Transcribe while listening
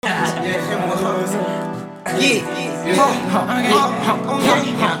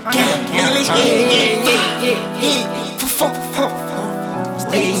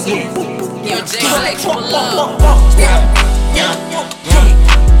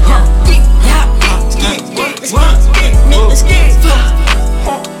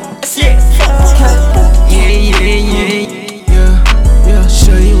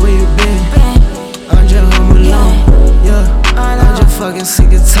Fucking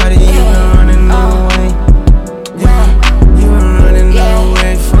sick and tired of you been running away. Yeah, you been running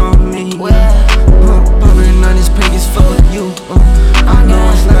away from me. Popping on these pages for you. I know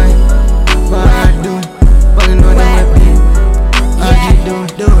it's like, but I do. Fucking on that beat. I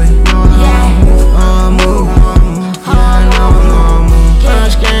just do it. Know how I move. Yeah, I know how I move. I'm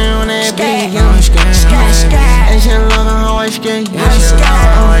skating on that beat. I'm skating. And she loving how I skate. Yeah, she loving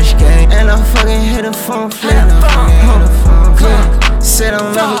how I skate. And I fucking hit a phone flip. Said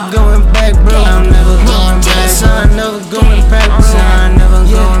I'm never going back, bro. I'm never going back. So I'm never going back, bro. So I'm never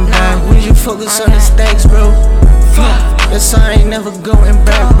going back. We should focus on the stacks, bro. Yes, I ain't never going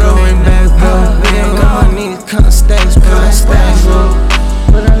back, bro. Going back, bro. We ain't got money to count stacks, bro. Stacks, bro.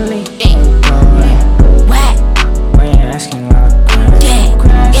 But I need what? Why you asking about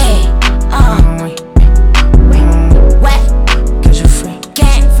what? Cause you're free.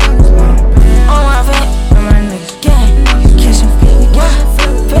 On my vet. On my niggas. Kissing feet.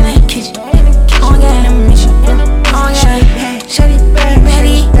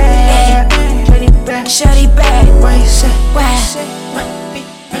 Shutty back, why you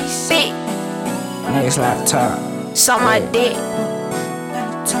say? Niggas laptop, suck my dick.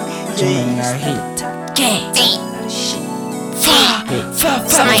 Jane got heat. Gang,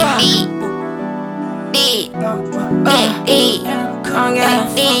 suck my dick.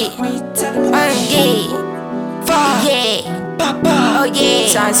 Oh yeah,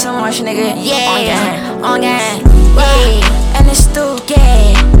 sign so much nigga. Yeah, on gang, yeah. And it's still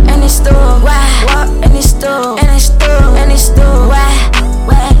gay. And it's still why? And it's still, and it's still, and it's still why?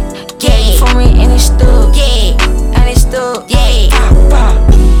 Yeah, for me, and it's still, yeah, and it's still, yeah,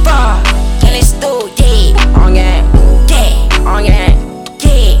 and it's still, yeah, on gang, yeah, on gang,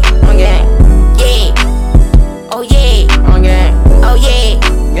 yeah, on gang, yeah, oh yeah, on gang, oh yeah,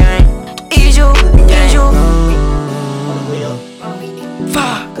 gang, is you,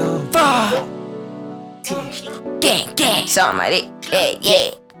 gang, somebody, yeah.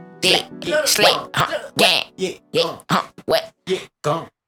 Dick, slick, gang, yeah, wet,